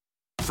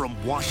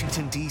From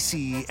Washington,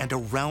 D.C. and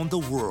around the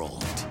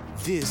world,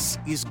 this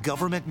is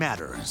Government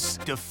Matters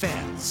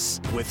Defense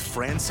with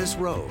Francis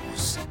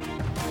Rose.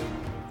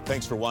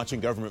 Thanks for watching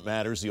Government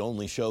Matters, the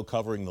only show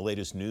covering the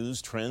latest news,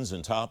 trends,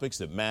 and topics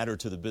that matter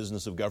to the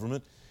business of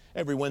government.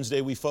 Every Wednesday,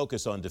 we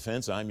focus on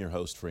defense. I'm your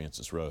host,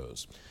 Francis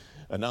Rose.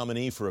 A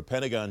nominee for a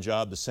Pentagon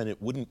job the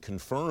Senate wouldn't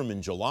confirm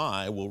in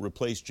July will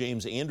replace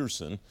James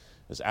Anderson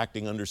as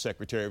acting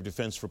Undersecretary of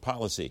Defense for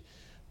Policy.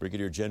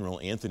 Brigadier General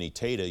Anthony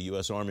Tata,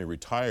 U.S. Army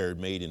retired,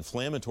 made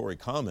inflammatory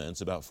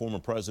comments about former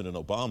President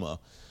Obama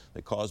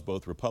that caused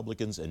both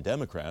Republicans and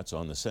Democrats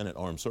on the Senate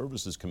Armed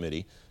Services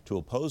Committee to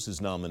oppose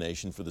his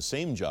nomination for the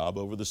same job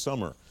over the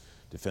summer.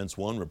 Defense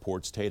One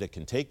reports Tata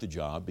can take the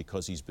job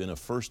because he's been a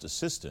first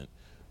assistant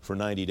for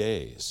 90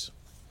 days.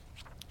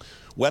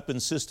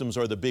 Weapons systems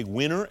are the big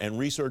winner and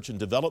research and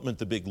development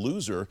the big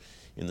loser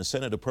in the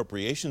Senate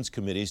Appropriations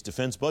Committee's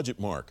defense budget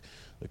mark.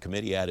 The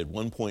committee added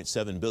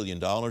 $1.7 billion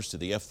to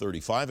the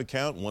F-35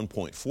 account and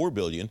 $1.4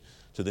 billion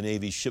to the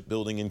Navy's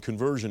shipbuilding and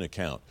conversion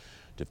account.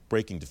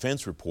 Breaking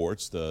defense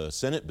reports, the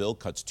Senate bill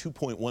cuts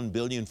 $2.1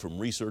 billion from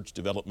research,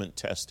 development,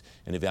 test,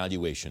 and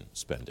evaluation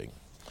spending.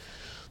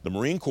 The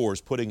Marine Corps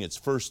is putting its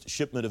first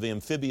shipment of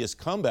amphibious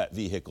combat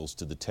vehicles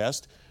to the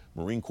test.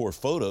 Marine Corps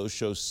photos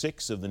show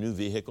 6 of the new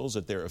vehicles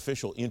at their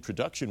official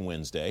introduction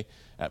Wednesday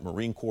at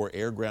Marine Corps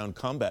Air Ground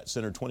Combat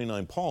Center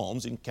 29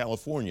 Palms in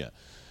California.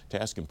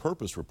 Task and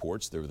Purpose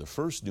reports they're the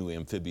first new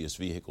amphibious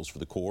vehicles for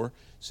the Corps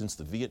since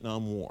the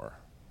Vietnam War.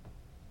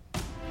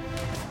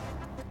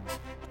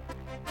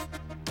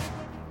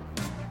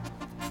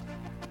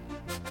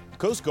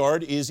 Coast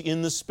Guard is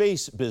in the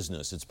space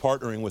business. It's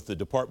partnering with the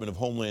Department of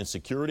Homeland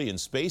Security and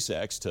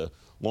SpaceX to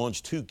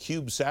launch 2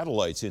 CUBE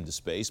satellites into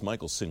space.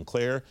 Michael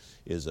Sinclair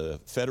is a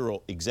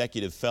federal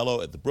executive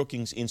fellow at the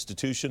Brookings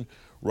Institution,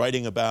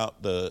 writing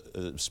about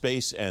the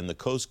space and the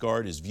Coast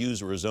Guard. His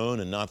views are his own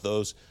and not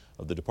those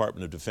of the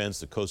Department of Defense,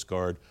 the Coast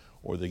Guard,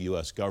 or the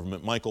U.S.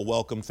 government. Michael,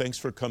 welcome. Thanks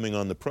for coming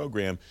on the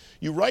program.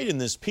 You write in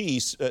this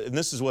piece, and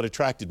this is what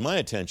attracted my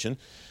attention,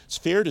 it's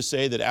fair to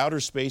say that outer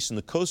space and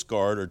the Coast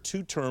Guard are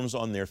 2 terms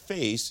on their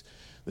face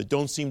that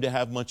don't seem to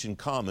have much in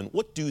common.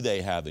 What do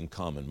they have in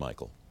common,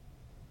 Michael?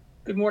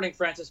 Good morning,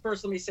 Francis.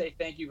 First, let me say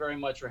thank you very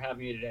much for having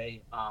me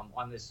today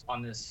on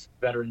this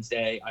Veterans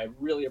Day. I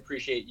really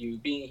appreciate you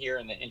being here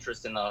and the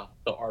interest in the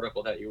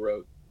article that you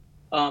wrote.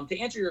 To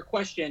answer your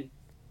question,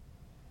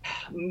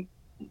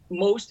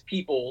 most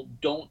people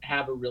don't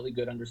have a really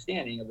good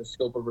understanding of the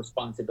scope of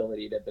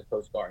responsibility that the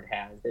Coast Guard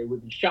has. They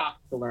would be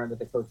shocked to learn that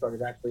the Coast Guard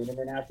is actually an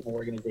international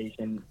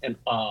organization, and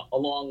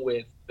along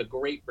with the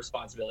great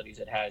responsibilities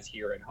it has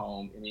here at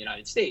home in the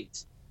United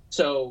States.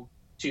 So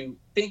to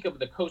think of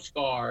the Coast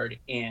Guard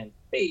and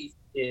space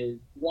is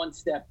one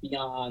step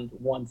beyond,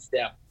 one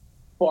step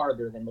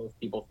farther than most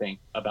people think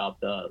about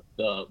the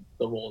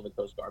role of the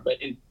Coast Guard. But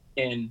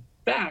in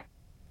fact,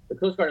 the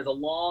Coast Guard has a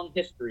long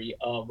history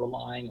of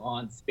relying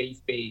on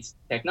space-based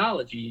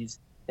technologies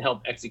to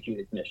help execute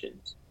its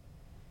missions.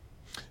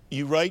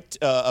 You write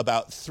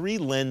about 3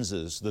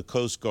 lenses the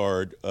Coast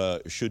Guard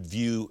should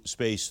view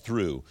space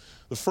through.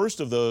 The first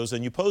of those,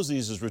 and you pose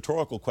these as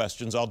rhetorical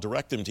questions, I'll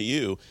direct them to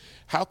you.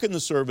 How can the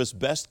service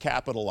best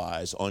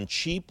capitalize on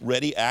cheap,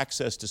 ready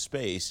access to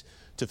space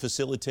to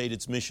facilitate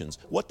its missions?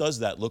 What does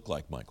that look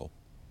like, Michael?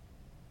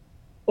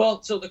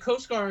 Well, so the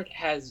Coast Guard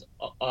has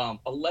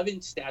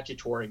 11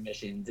 statutory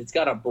missions. It's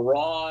got a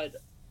broad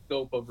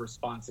scope of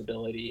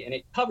responsibility, and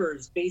it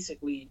covers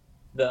basically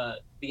the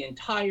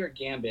entire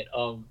gambit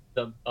of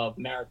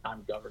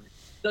maritime governance.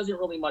 It doesn't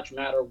really much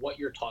matter what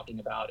you're talking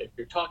about. If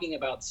you're talking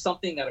about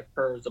something that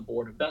occurs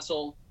aboard a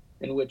vessel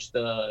in which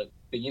the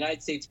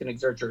United States can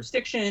exert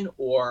jurisdiction,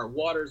 or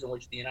waters in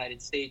which the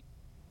United States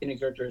can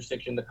exert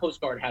jurisdiction, the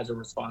Coast Guard has a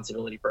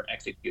responsibility for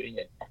executing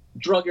it.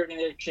 Drug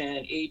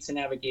interdiction, aid to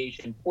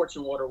navigation, ports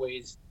and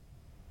waterways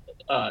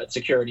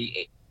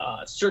security,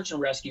 search and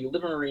rescue,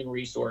 live marine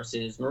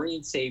resources,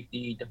 marine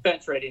safety,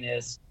 defense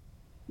readiness,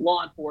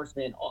 law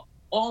enforcement,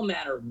 all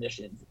manner of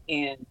missions.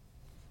 And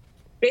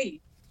space,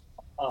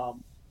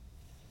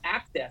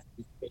 access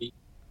to space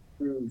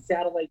through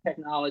satellite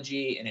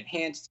technology and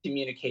enhanced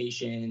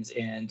communications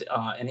and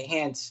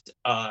enhanced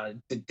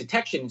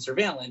detection and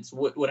surveillance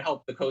would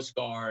help the Coast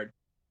Guard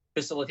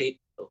facilitate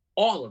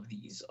all of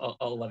these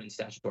 11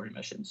 statutory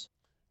missions.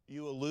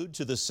 You allude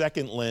to the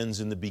second lens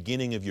in the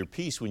beginning of your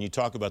piece when you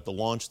talk about the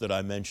launch that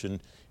I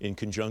mentioned in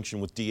conjunction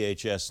with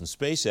DHS and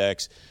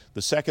SpaceX.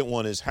 The second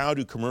one is, how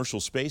do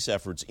commercial space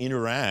efforts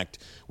interact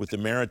with the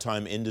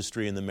maritime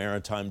industry and the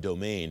maritime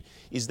domain?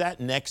 Is that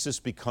nexus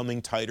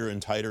becoming tighter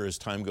and tighter as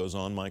time goes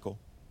on, Michael?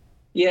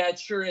 Yeah, it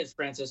sure is,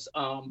 Francis.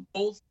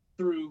 Both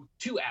through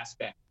 2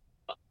 aspects.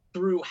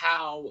 Through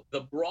how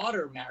the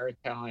broader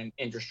maritime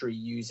industry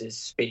uses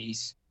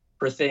space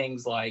for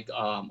things like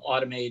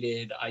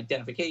automated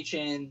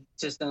identification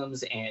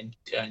systems and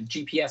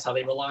GPS, how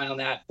they rely on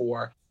that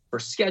for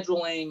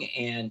scheduling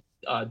and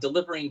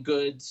delivering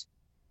goods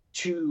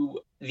to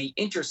the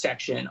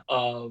intersection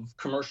of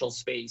commercial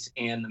space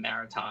and the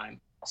maritime.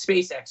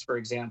 SpaceX, for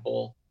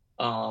example,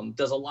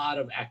 does a lot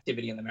of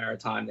activity in the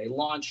maritime. They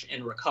launch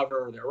and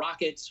recover their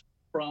rockets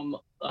from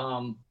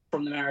the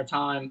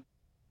maritime.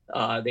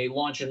 They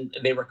launch and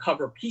they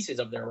recover pieces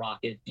of their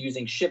rocket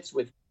using ships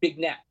with big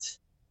nets.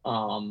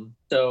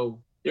 So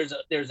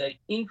there's an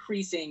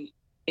increasing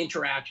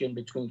interaction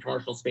between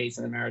commercial space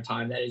and the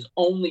maritime that is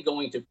only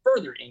going to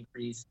further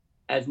increase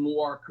as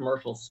more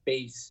commercial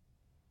space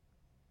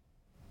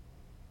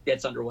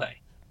gets underway.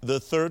 The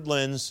third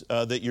lens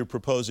that you're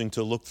proposing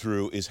to look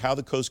through is how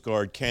the Coast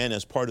Guard can,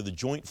 as part of the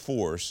joint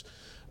force,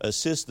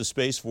 assist the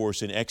Space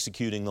Force in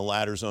executing the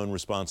latter's own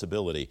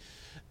responsibility.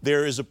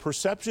 There is a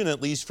perception,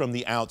 at least from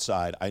the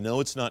outside, I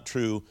know it's not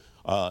true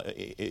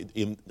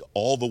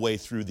all the way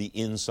through the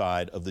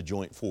inside of the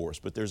joint force,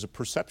 but there's a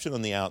perception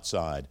on the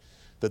outside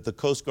that the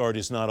Coast Guard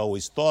is not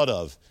always thought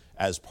of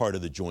as part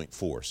of the joint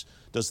force.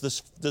 Does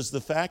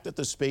the fact that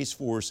the Space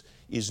Force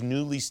is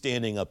newly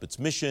standing up its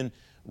mission,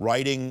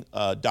 writing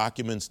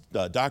documents,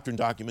 doctrine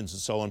documents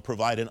and so on,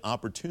 provide an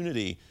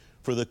opportunity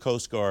for the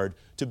Coast Guard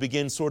to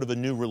begin sort of a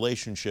new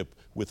relationship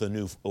with a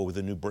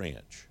new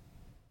branch?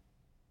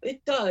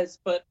 It does,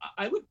 but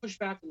I would push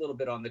back a little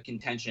bit on the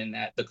contention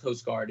that the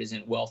Coast Guard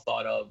isn't well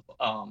thought of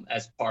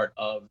as part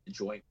of the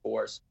joint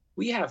force.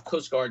 We have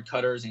Coast Guard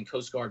cutters and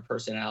Coast Guard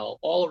personnel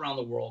all around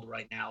the world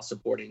right now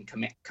supporting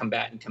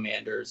combatant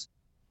commanders.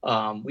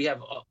 We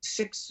have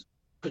 6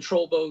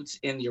 patrol boats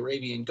in the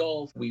Arabian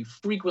Gulf. We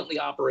frequently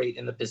operate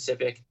in the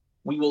Pacific.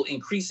 We will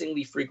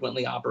increasingly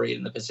frequently operate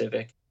in the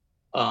Pacific.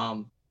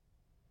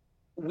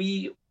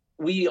 We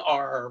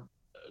are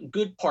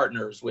good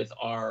partners with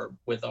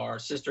our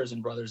sisters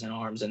and brothers in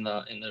arms in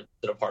the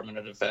Department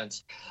of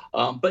Defense.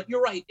 But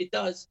you're right, it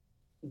does.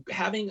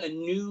 Having a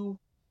new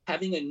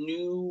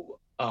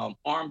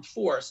armed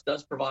force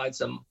does provide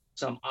some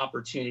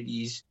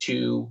opportunities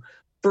to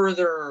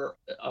further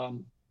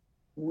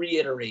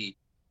reiterate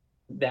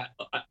that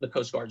the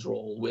Coast Guard's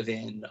role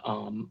within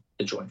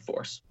the joint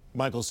force.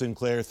 Michael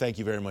Sinclair, thank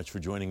you very much for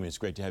joining me. It's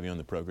great to have you on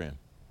the program.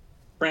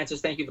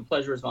 Francis, thank you. The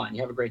pleasure is mine.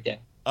 You have a great day.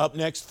 Up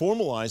next,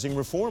 formalizing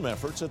reform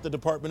efforts at the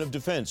Department of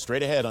Defense.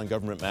 Straight ahead on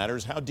Government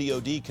Matters, how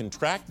DoD can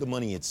track the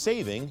money it's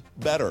saving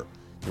better.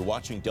 You're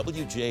watching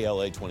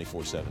WJLA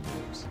 24/7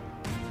 News.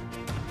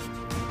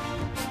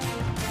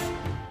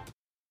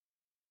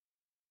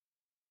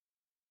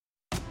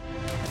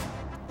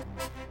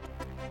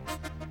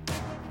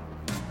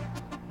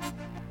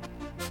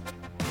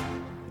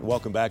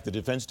 Welcome back. The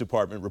Defense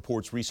Department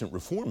reports recent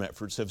reform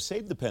efforts have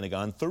saved the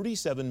Pentagon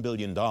 $37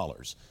 billion.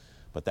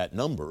 But that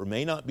number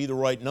may not be the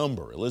right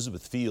number.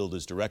 Elizabeth Field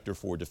is Director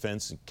for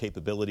Defense and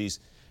Capabilities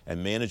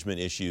and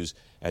Management Issues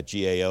at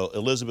GAO.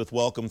 Elizabeth,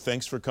 welcome.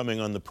 Thanks for coming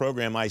on the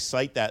program. I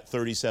cite that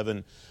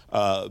 $37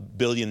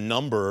 billion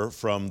number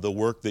from the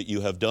work that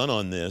you have done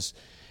on this.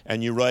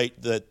 And you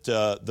write that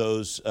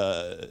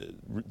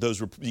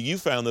you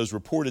found those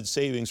reported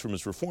savings from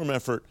its reform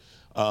effort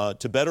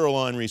to better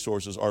align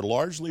resources are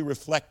largely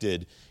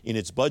reflected in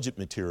its budget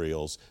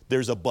materials.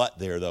 There's a but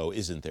there, though,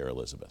 isn't there,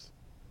 Elizabeth?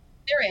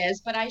 There is,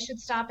 but I should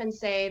stop and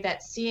say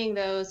that seeing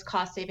those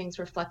cost savings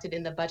reflected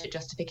in the budget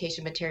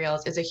justification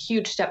materials is a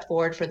huge step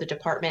forward for the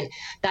department.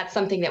 That's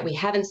something that we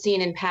haven't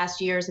seen in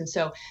past years. And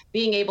so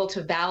being able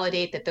to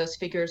validate that those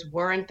figures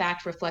were in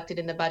fact reflected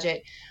in the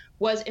budget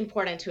was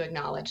important to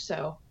acknowledge.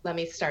 So let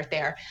me start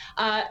there.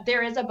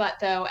 There is a but,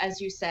 though, as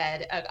you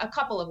said, a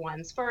couple of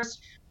ones.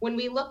 First, when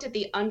we looked at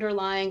the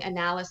underlying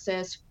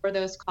analysis for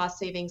those cost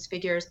savings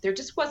figures, there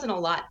just wasn't a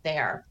lot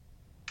there.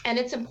 And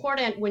it's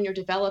important when you're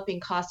developing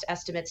cost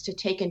estimates to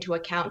take into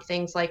account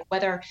things like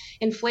whether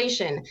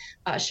inflation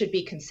should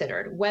be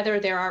considered, whether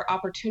there are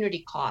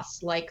opportunity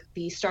costs like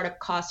the startup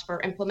costs for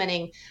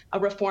implementing a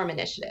reform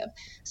initiative.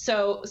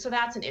 So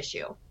that's an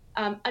issue.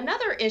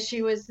 Another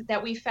issue is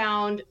that we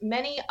found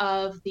many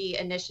of the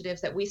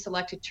initiatives that we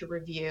selected to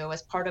review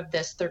as part of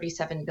this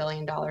 $37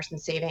 billion in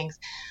savings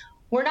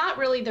were not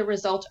really the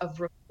result of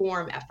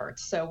reform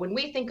efforts. So when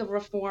we think of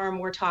reform,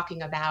 we're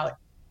talking about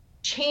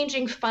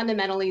changing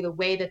fundamentally the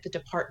way that the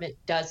department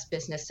does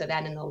business so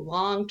that in the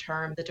long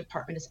term, the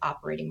department is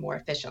operating more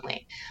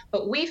efficiently.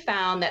 But we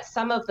found that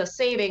some of the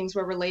savings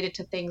were related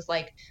to things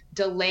like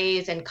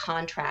delays in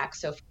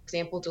contracts. So for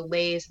example,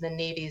 delays in the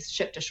Navy's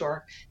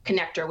ship-to-shore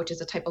connector, which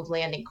is a type of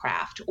landing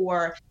craft,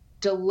 or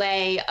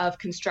delay of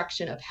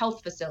construction of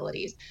health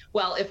facilities.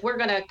 Well, if we're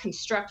going to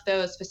construct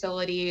those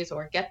facilities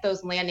or get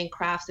those landing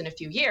crafts in a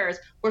few years,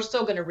 we're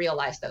still going to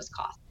realize those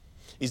costs.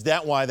 Is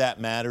that why that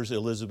matters,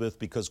 Elizabeth?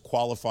 Because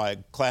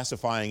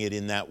classifying it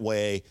in that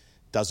way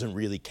doesn't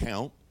really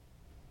count?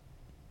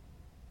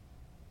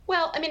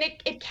 Well, I mean,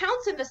 it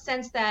counts in the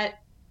sense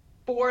that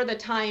for the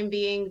time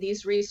being,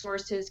 these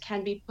resources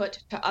can be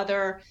put to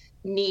other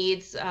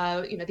needs.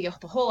 The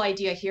whole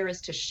idea here is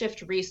to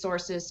shift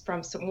resources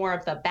from some more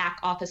of the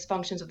back office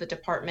functions of the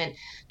department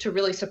to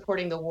really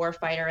supporting the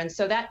warfighter. And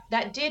so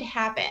that did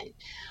happen.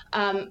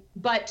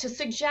 But to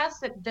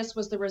suggest that this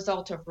was the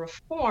result of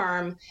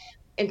reform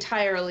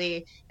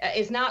entirely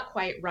is not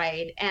quite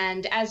right.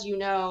 And as you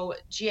know,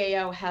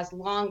 GAO has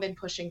long been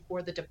pushing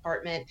for the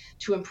department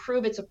to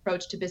improve its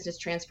approach to business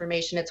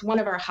transformation. It's one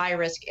of our high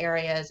risk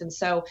areas. And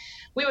so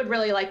we would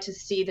really like to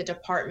see the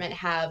department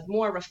have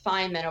more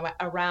refinement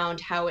around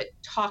how it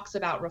talks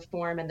about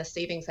reform and the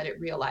savings that it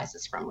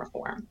realizes from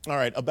reform. All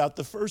right. About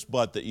the first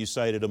but that you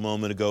cited a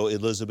moment ago,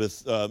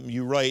 Elizabeth,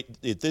 you write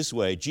it this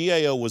way: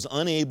 GAO was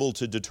unable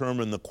to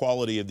determine the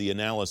quality of the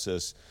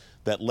analysis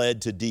that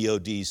led to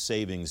DoD's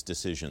savings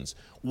decisions.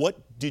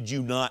 What did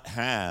you not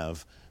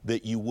have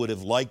that you would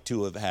have liked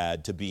to have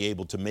had to be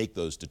able to make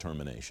those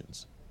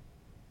determinations?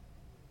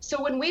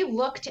 So when we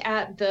looked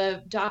at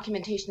the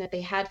documentation that they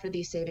had for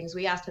these savings,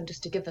 we asked them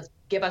just to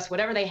give us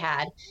whatever they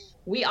had.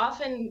 We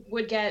often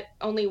would get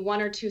only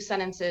one or two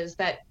sentences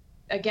that,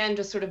 again,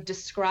 just sort of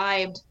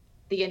described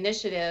the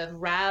initiative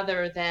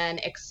rather than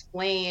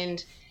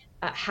explained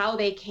how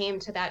they came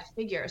to that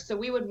figure. So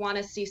we would want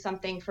to see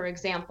something, for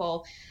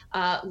example,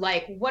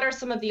 like what are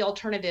some of the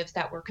alternatives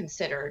that were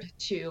considered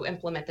to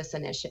implement this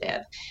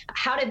initiative?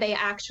 How did they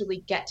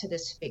actually get to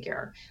this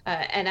figure?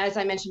 And as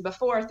I mentioned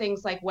before,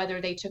 things like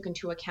whether they took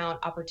into account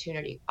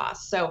opportunity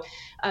costs. So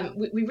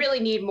we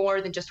really need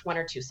more than just one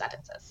or two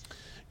sentences.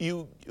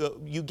 You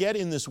get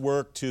in this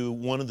work to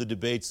one of the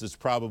debates that's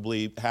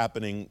probably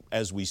happening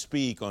as we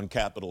speak on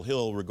Capitol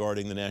Hill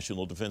regarding the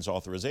National Defense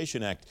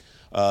Authorization Act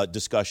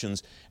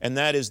discussions, and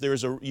that is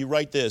you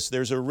write this: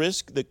 there's a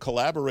risk that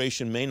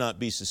collaboration may not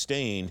be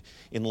sustained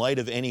in light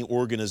of any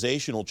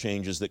organizational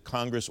changes that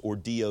Congress or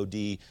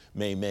DoD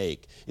may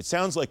make. It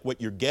sounds like what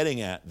you're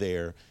getting at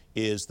there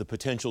is the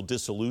potential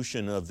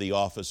dissolution of the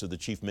Office of the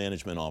Chief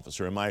Management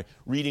Officer. Am I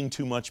reading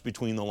too much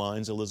between the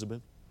lines,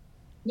 Elizabeth?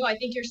 No, I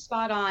think you're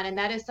spot on, and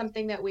that is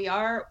something that we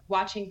are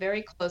watching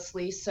very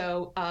closely.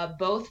 So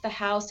both the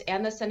House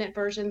and the Senate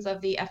versions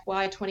of the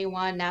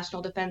FY21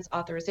 National Defense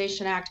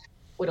Authorization Act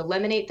would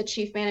eliminate the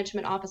Chief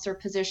Management Officer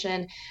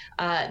position.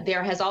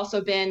 There has also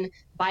been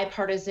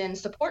bipartisan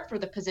support for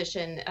the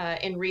position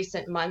in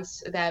recent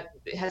months that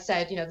has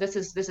said, this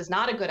is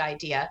not a good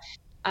idea.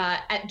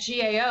 At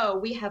GAO,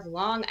 we have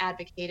long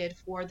advocated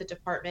for the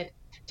department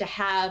to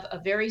have a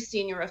very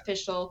senior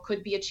official,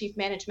 could be a chief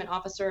management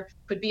officer,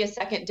 could be a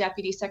second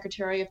deputy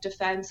secretary of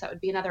defense, that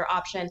would be another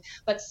option,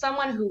 but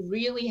someone who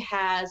really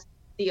has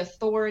the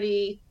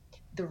authority,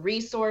 the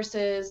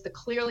resources, the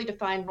clearly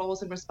defined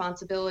roles and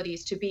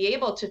responsibilities to be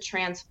able to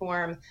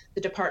transform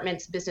the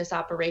department's business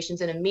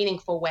operations in a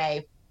meaningful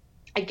way.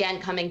 Again,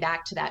 coming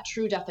back to that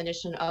true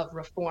definition of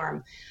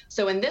reform.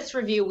 So in this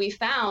review, we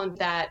found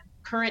that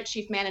current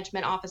chief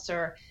management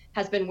officer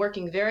has been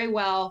working very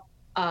well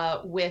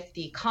with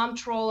the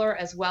comptroller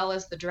as well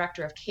as the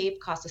director of CAPE,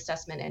 cost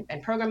assessment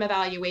and program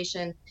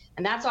evaluation.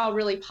 And that's all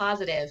really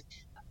positive.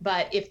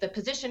 But if the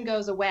position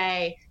goes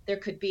away, there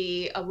could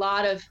be a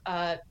lot of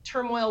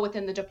turmoil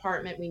within the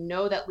department. We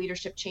know that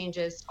leadership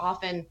changes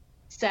often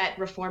set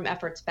reform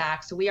efforts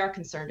back. So we are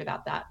concerned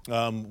about that.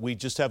 We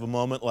just have a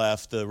moment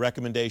left. The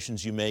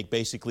recommendations you make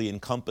basically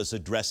encompass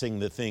addressing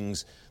the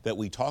things that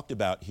we talked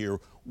about here.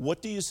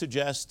 What do you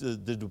suggest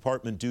the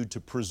department do to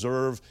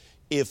preserve,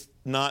 if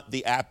not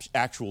the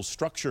actual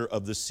structure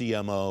of the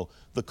CMO,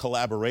 the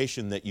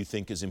collaboration that you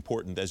think is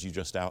important as you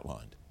just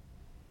outlined?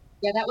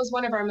 Yeah, that was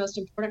one of our most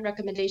important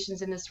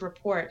recommendations in this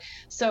report.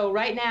 So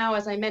right now,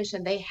 as I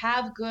mentioned, they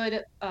have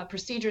good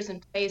procedures in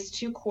place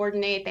to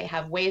coordinate. They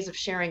have ways of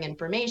sharing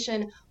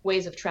information,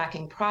 ways of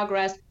tracking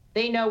progress.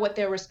 They know what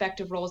their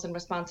respective roles and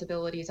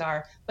responsibilities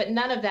are, but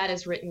none of that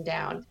is written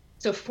down.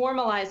 So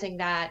formalizing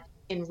that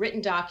in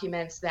written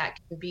documents that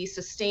can be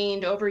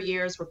sustained over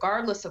years,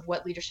 regardless of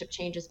what leadership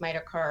changes might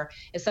occur,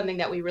 is something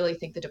that we really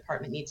think the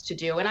department needs to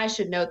do. And I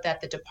should note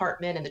that the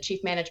department and the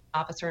chief management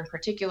officer in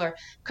particular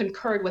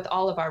concurred with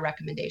all of our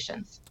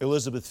recommendations.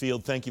 Elizabeth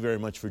Field, thank you very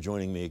much for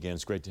joining me again.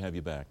 It's great to have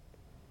you back.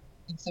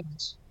 Thanks so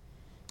much.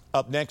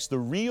 Up next, the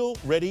Real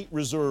Ready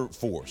Reserve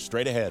Force.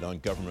 Straight ahead on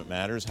Government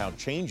Matters, how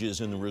changes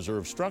in the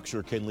reserve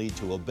structure can lead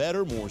to a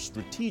better, more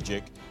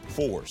strategic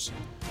force.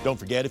 Don't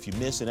forget, if you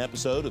miss an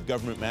episode of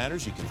Government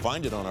Matters, you can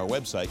find it on our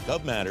website,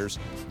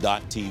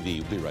 govmatters.tv.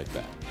 We'll be right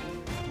back.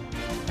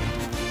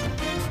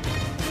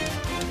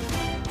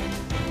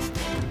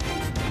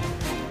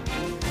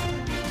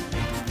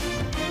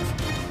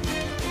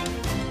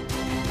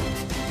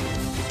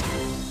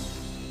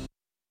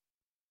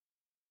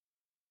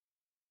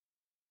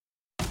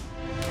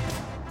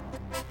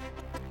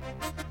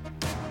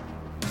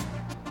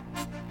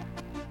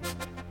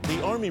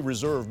 The Army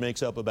Reserve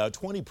makes up about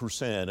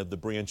 20% of the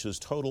branch's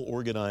total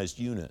organized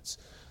units.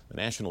 The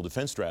National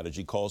Defense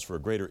Strategy calls for a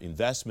greater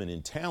investment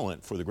in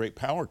talent for the great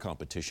power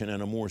competition,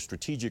 and a more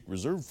strategic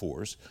reserve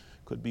force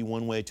could be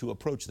one way to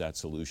approach that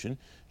solution.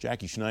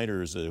 Jacquelyn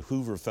Schneider is a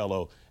Hoover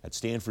Fellow at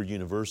Stanford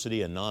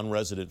University, a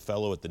non-resident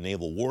fellow at the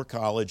Naval War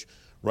College,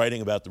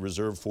 writing about the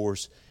reserve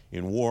force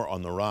in War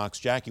on the Rocks.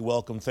 Jackie,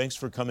 welcome. Thanks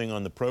for coming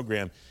on the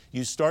program.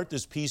 You start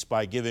this piece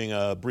by giving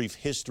a brief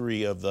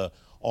history of the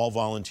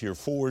all-volunteer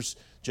force,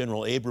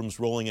 General Abrams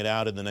rolling it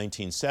out in the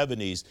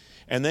 1970s,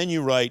 and then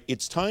you write,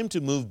 it's time to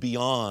move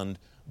beyond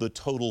the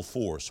total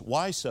force.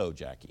 Why so,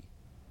 Jackie?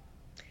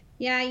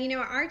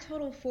 Yeah, our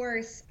total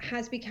force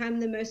has become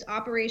the most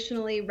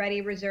operationally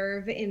ready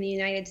reserve in the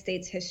United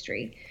States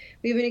history.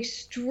 We have an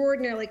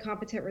extraordinarily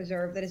competent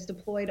reserve that is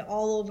deployed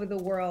all over the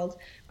world,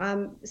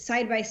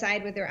 side by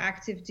side with their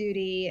active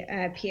duty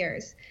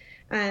peers.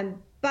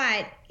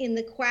 But in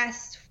the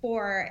quest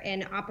for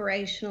an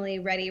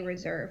operationally ready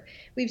reserve,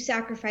 we've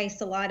sacrificed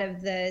a lot of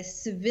the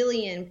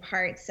civilian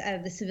parts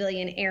of the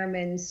civilian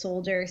airman,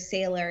 soldier,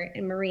 sailor,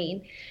 and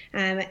Marine.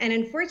 And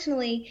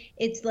unfortunately,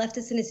 it's left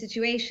us in a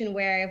situation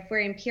where if we're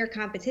in peer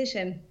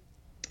competition,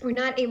 we're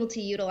not able to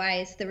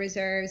utilize the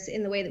reserves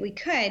in the way that we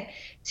could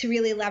to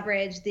really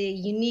leverage the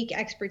unique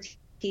expertise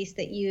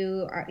that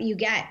you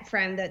get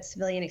from that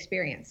civilian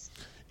experience.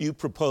 You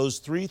propose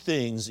three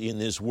things in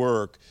this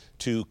work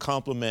to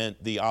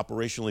complement the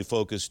operationally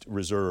focused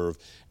reserve,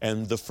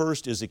 and the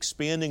first is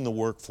expanding the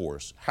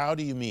workforce. How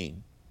do you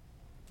mean?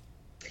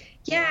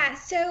 Yeah,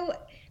 so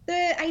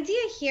the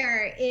idea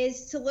here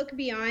is to look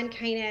beyond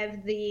kind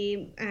of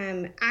the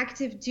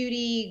active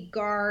duty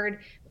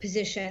Guard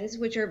positions,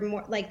 which are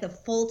more like the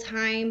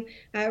full-time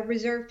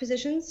reserve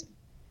positions,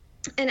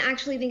 and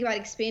actually think about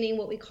expanding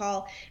what we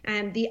call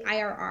the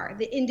IRR,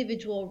 the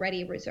Individual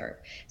Ready Reserve.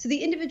 So the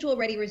Individual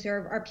Ready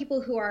Reserve are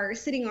people who are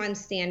sitting on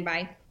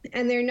standby,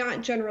 and they're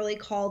not generally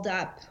called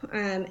up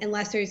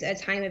unless there's a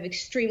time of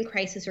extreme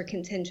crisis or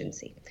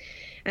contingency.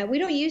 We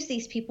don't use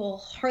these people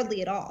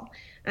hardly at all.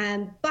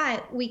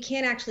 But we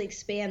can actually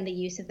expand the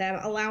use of them,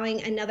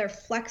 allowing another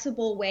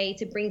flexible way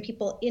to bring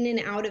people in and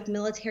out of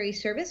military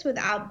service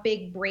without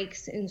big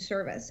breaks in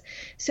service.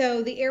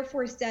 So the Air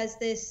Force does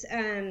this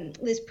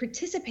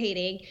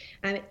participating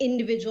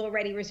Individual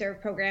Ready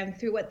Reserve program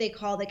through what they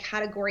call the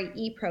Category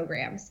E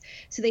programs.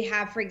 So they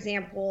have, for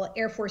example,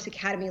 Air Force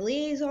Academy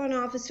liaison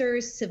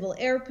officers, Civil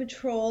Air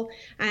Patrol,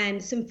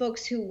 and some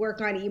folks who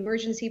work on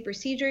emergency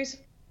procedures.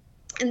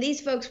 And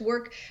these folks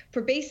work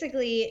for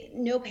basically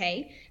no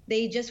pay.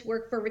 They just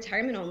work for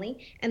retirement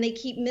only, and they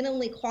keep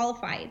minimally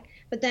qualified.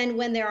 But then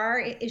when there are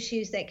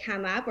issues that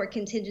come up or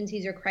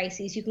contingencies or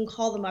crises, you can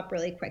call them up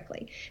really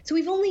quickly. So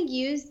we've only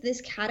used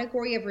this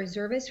category of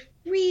reservists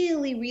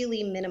really,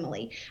 really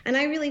minimally. And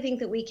I really think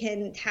that we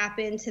can tap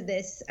into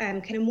this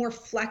kind of more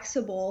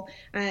flexible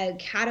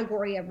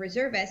category of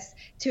reservists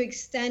to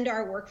extend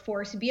our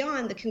workforce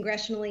beyond the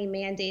congressionally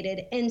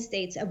mandated end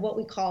states of what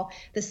we call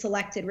the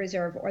selected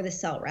reserve or the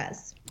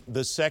CELRES.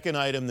 The second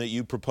item that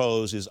you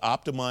propose is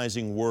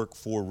optimizing work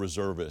for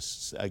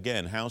reservists.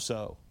 Again, how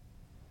so?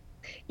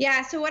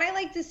 Yeah, so what I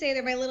like to say,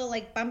 my little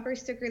bumper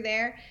sticker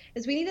there,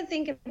 is we need to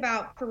think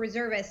about, for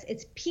reservists,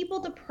 it's people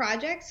to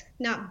projects,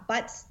 not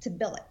butts to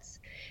billets.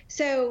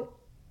 So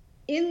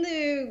in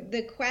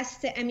the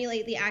quest to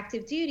emulate the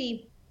active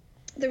duty,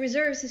 the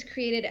reserves has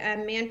created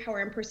a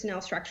manpower and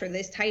personnel structure that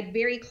is tied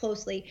very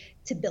closely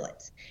to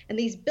billets. And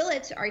these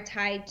billets are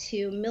tied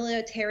to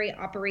military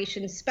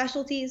operations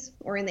specialties,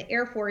 or in the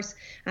Air Force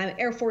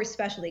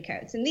specialty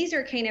codes. And these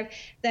are kind of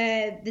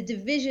the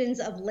divisions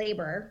of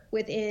labor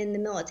within the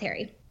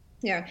military.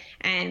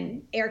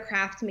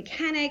 Aircraft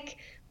mechanic,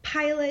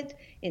 pilot,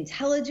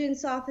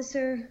 intelligence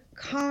officer,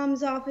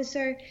 comms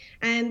officer.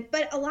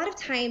 But a lot of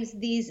times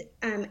these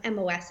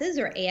MOSs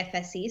or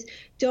AFSCs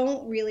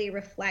don't really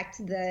reflect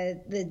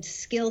the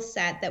skill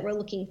set that we're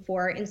looking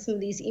for in some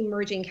of these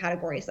emerging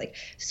categories like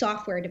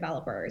software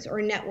developers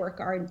or network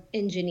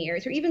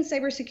engineers or even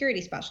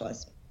cybersecurity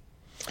specialists.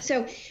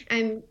 So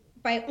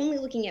by only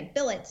looking at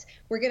billets,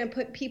 we're going to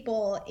put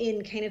people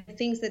in kind of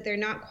things that they're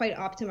not quite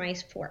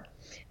optimized for.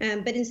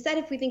 But instead,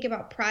 if we think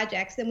about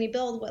projects, then we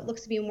build what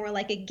looks to be more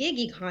like a gig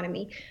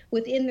economy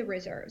within the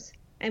reserves.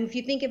 And if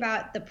you think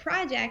about the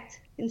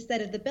project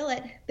instead of the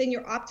billet, then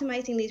you're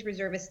optimizing these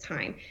reservists'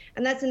 time.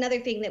 And that's another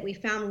thing that we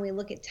found when we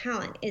look at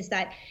talent is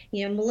that,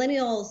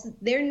 millennials,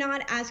 they're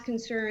not as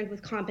concerned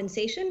with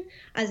compensation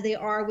as they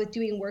are with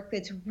doing work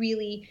that's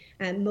really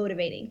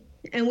motivating.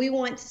 And we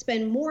want to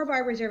spend more of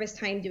our reservist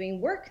time doing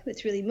work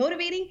that's really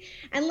motivating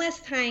and less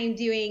time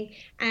doing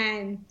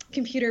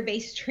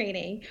computer-based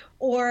training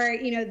or,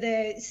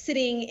 the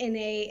sitting in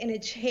a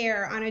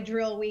chair on a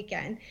drill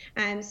weekend.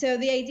 So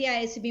the idea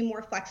is to be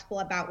more flexible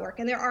about work.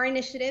 And there are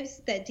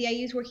initiatives that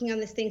DIU is working on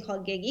this thing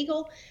called Gig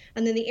Eagle.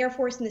 And then the Air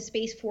Force and the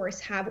Space Force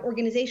have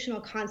organizational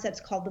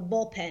concepts called the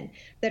bullpen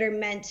that are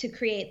meant to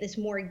create this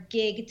more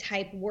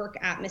gig-type work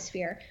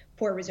atmosphere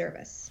for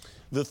reservists.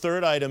 The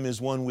third item is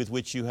one with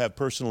which you have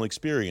personal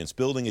experience,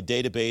 building a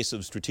database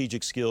of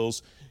strategic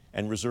skills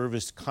and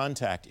reservist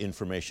contact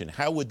information.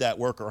 How would that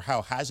work, or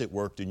how has it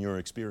worked in your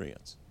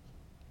experience?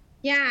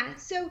 Yeah,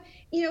 so,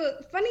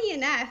 funny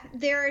enough,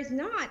 there is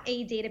not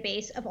a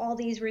database of all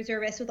these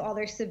reservists with all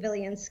their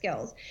civilian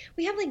skills.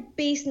 We have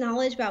base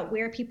knowledge about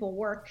where people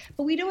work,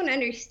 but we don't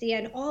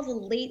understand all the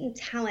latent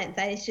talent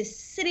that is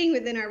just sitting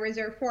within our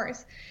reserve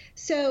force.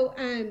 So,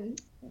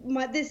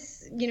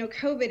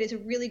 COVID is a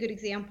really good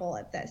example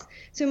of this.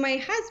 So my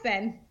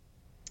husband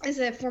is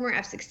a former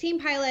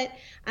F-16 pilot.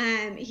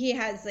 He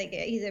has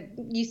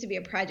used to be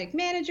a project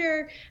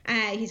manager.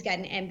 He's got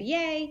an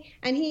MBA,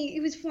 and he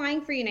was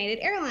flying for United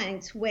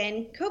Airlines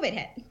when COVID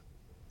hit.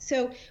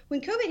 So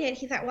when COVID hit,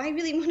 he thought, well, I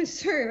really want to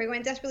serve. I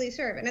want to desperately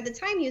serve. And at the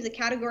time, he was a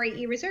Category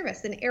E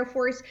reservist, an Air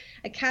Force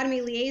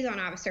Academy liaison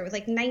officer with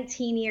like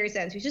 19 years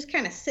in. So he's just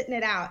kind of sitting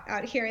it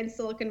out here in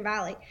Silicon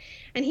Valley.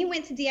 And he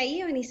went to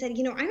DIU and he said,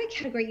 I'm a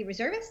Category E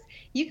reservist.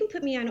 You can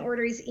put me on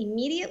orders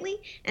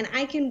immediately and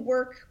I can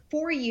work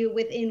for you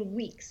within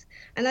weeks.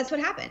 And that's what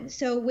happened.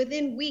 So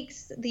within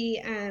weeks, the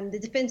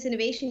Defense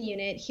Innovation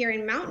Unit here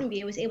in Mountain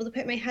View was able to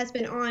put my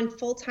husband on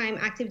full-time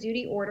active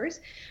duty orders.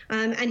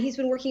 And he's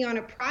been working on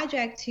a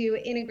project to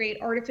integrate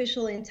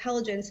artificial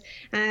intelligence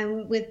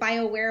with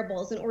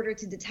biowearables in order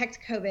to detect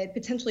COVID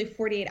potentially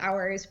 48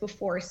 hours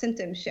before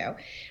symptoms show.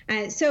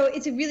 So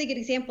it's a really good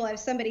example of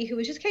somebody who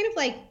was just kind of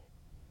like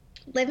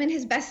living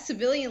his best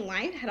civilian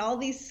life, had all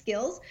these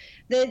skills.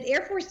 The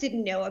Air Force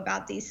didn't know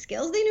about these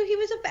skills. They knew he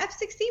was a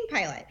F-16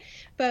 pilot.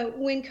 But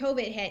when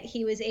COVID hit,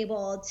 he was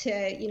able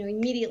to,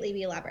 immediately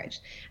be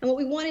leveraged. And what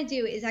we want to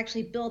do is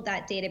actually build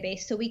that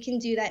database so we can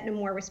do that in a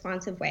more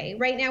responsive way.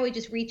 Right now, we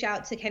just reach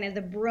out to kind of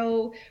the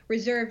Bro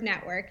Reserve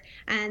Network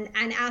and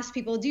ask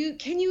people,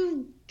 can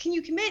you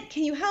commit?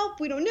 Can you help?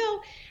 We don't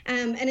know.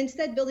 And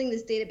instead, building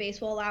this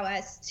database will allow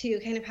us to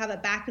kind of have a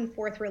back and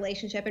forth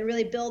relationship and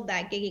really build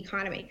that gig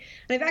economy.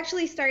 And I've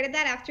actually started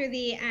that after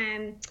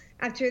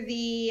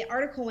the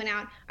article went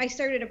out. I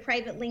started a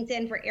private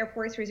LinkedIn for Air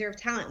Force Reserve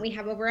talent. We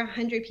have over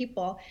 100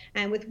 people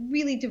with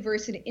really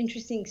diverse and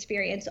interesting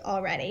experience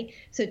already.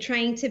 So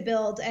trying to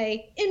build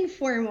a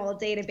informal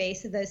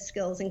database of those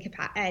skills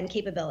and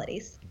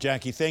capabilities.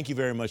 Jackie, thank you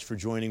very much for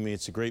joining me.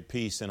 It's a great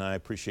piece, and I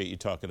appreciate you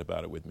talking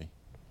about it with me.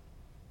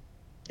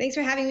 Thanks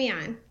for having me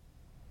on.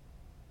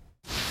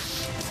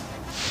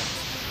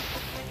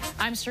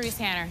 I'm Sharice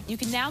Hanner. You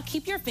can now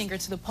keep your finger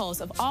to the pulse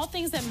of all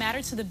things that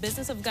matter to the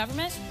business of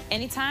government,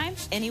 anytime,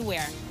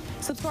 anywhere.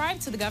 Subscribe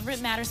to the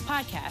Government Matters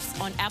podcast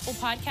on Apple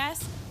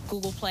Podcasts,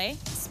 Google Play,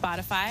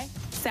 Spotify,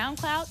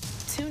 SoundCloud,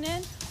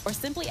 TuneIn, or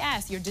simply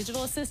ask your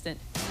digital assistant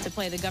to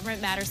play the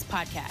Government Matters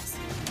podcast.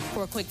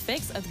 For a quick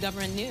fix of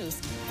government news,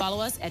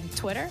 follow us at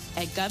Twitter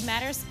at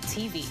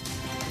GovMattersTV.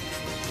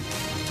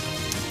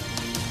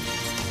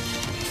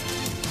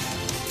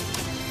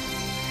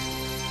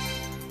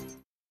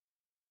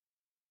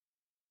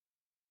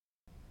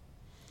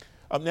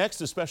 Up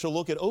next, a special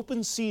look at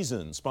Open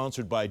Season,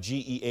 sponsored by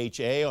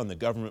GEHA on the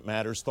Government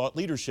Matters Thought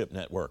Leadership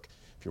Network.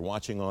 If you're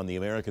watching on the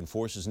American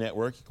Forces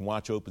Network, you can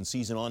watch Open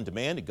Season on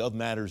demand at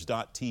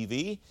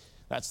govmatters.tv.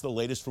 That's the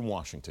latest from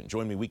Washington.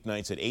 Join me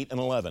weeknights at 8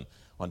 and 11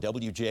 on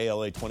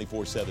WJLA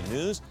 24/7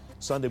 News,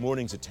 Sunday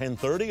mornings at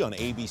 10:30 on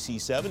ABC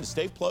 7 to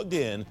stay plugged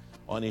in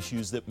on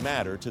issues that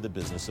matter to the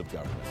business of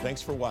government.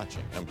 Thanks for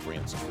watching. I'm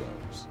Francis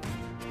Rose.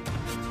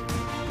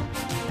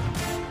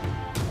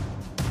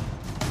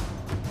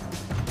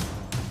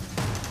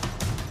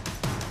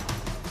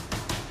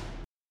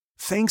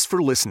 Thanks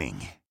for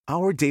listening.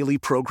 Our daily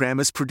program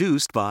is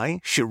produced by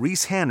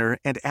Sharice Hanner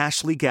and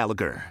Ashley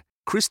Gallagher.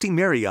 Christy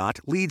Marriott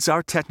leads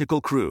our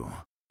technical crew.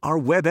 Our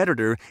web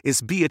editor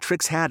is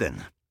Beatrix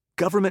Haddon.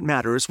 Government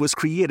Matters was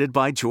created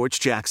by George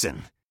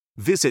Jackson.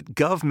 Visit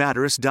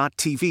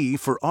govmatters.tv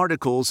for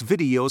articles,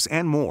 videos,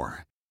 and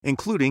more,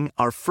 including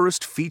our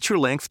first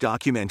feature-length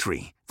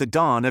documentary, The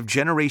Dawn of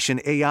Generation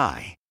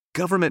AI.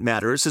 Government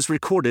Matters is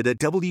recorded at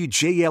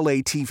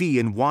WJLA-TV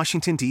in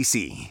Washington,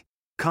 D.C.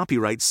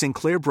 Copyright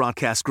Sinclair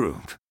Broadcast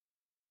Group.